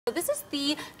This is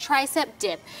the tricep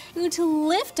dip. You're going to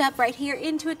lift up right here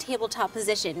into a tabletop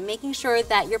position, making sure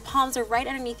that your palms are right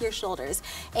underneath your shoulders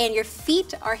and your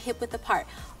feet are hip width apart.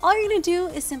 All you're going to do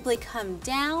is simply come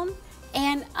down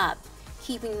and up,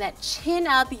 keeping that chin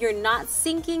up. You're not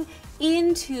sinking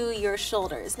into your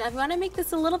shoulders. Now, if you want to make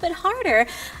this a little bit harder,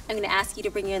 I'm going to ask you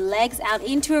to bring your legs out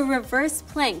into a reverse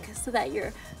plank so that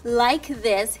you're like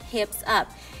this, hips up.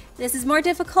 This is more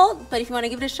difficult, but if you want to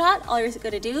give it a shot, all you're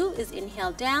going to do is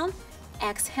inhale down,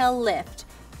 exhale, lift.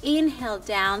 Inhale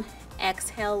down,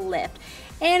 exhale, lift.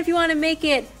 And if you want to make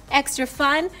it extra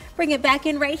fun, bring it back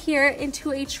in right here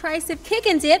into a tricep kick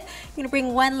and dip. You're going to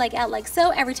bring one leg out like so.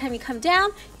 Every time you come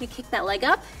down, you kick that leg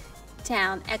up,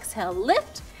 down, exhale,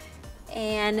 lift.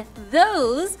 And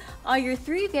those are your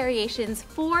 3 variations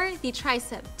for the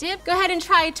tricep dip. Go ahead and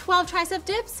try 12 tricep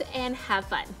dips and have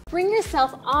fun. Bring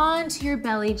yourself onto your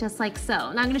belly just like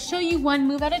so. Now I'm going to show you one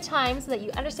move at a time so that you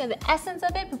understand the essence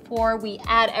of it before we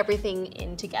add everything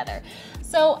in together.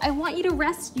 So I want you to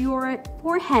rest your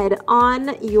forehead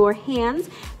on your hands.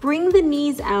 Bring the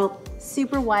knees out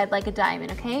super wide like a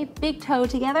diamond, okay? Big toe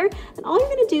together. And all you're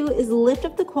going to do is lift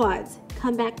up the quads.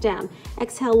 Come back down.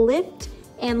 Exhale, lift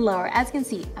and lower. As you can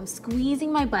see, I'm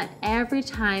squeezing my butt every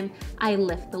time I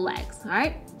lift the legs, all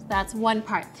right? So that's one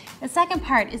part. The second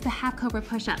part is the half cobra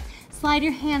push-up. Slide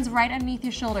your hands right underneath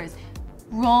your shoulders.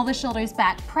 Roll the shoulders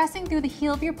back, pressing through the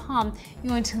heel of your palm.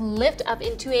 You're going to lift up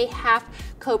into a half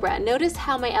cobra. Notice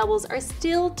how my elbows are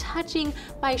still touching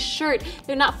my shirt.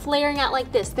 They're not flaring out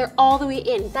like this. They're all the way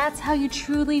in. That's how you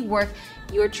truly work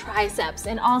your triceps.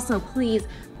 And also, please,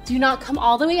 do not come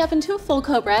all the way up into a full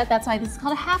cobra. That's why this is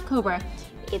called a half cobra.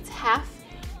 It's half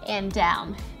and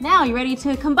down. Now, you ready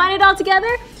to combine it all together?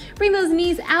 Bring those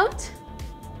knees out,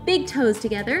 big toes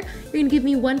together. You're gonna give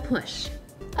me one push.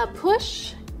 A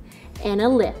push and a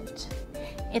lift.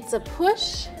 It's a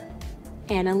push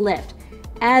and a lift.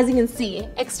 As you can see,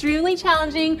 extremely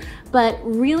challenging, but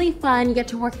really fun. You get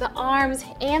to work the arms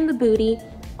and the booty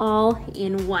all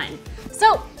in one.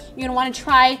 So, you're gonna wanna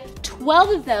try 12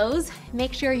 of those.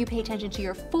 Make sure you pay attention to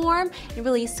your form and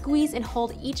really squeeze and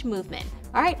hold each movement.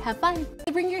 All right, have fun.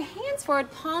 So bring your hands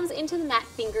forward, palms into the mat,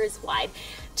 fingers wide.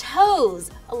 Toes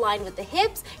aligned with the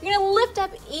hips. You're gonna lift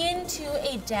up into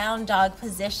a down dog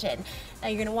position. Now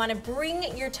you're gonna wanna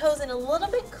bring your toes in a little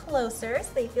bit closer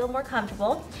so they feel more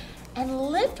comfortable, and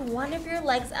lift one of your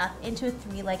legs up into a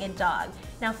 3-legged dog.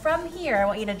 Now from here, I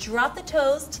want you to drop the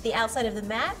toes to the outside of the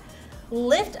mat,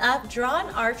 lift up, draw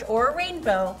an arch or a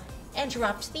rainbow, and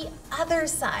drop to the other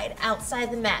side,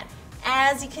 outside the mat.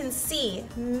 As you can see,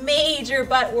 major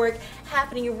butt work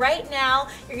happening right now.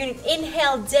 You're gonna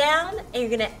inhale down and you're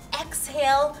gonna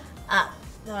exhale up.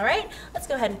 All right, let's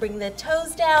go ahead and bring the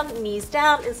toes down, knees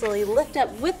down, and slowly lift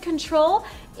up with control.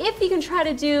 If you can try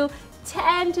to do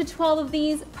 10 to 12 of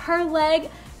these per leg,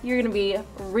 you're gonna be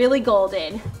really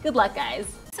golden. Good luck, guys.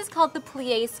 This is called the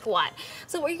plie squat.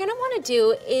 So what you're gonna wanna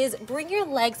do is bring your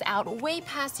legs out way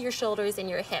past your shoulders and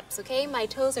your hips, okay? My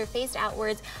toes are faced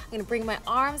outwards. I'm gonna bring my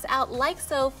arms out like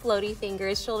so, floaty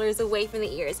fingers, shoulders away from the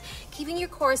ears. Keeping your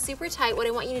core super tight, what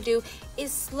I want you to do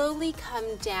is slowly come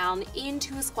down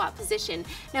into a squat position.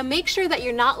 Now make sure that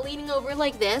you're not leaning over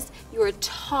like this. You're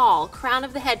tall, crown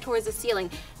of the head towards the ceiling.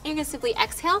 And you're gonna simply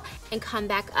exhale and come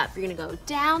back up. You're gonna go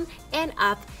down and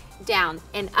up, down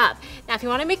and up. Now if you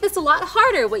want to make this a lot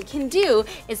harder, what you can do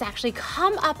is actually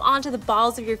come up onto the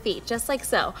balls of your feet, just like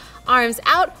so. Arms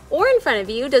out or in front of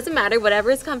you, doesn't matter,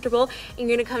 whatever is comfortable, and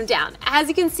you're gonna come down. As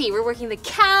you can see, we're working the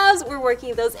calves, we're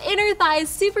working those inner thighs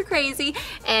super crazy,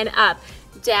 and up,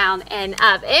 down, and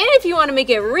up. And if you want to make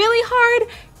it really hard,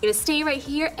 you're gonna stay right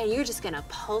here and you're just gonna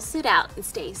pulse it out and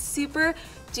stay super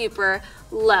duper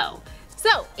low.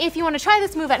 So if you want to try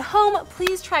this move at home,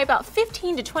 please try about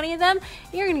 15 to 20 of them.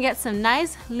 You're going to get some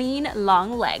nice, lean,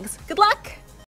 long legs. Good luck!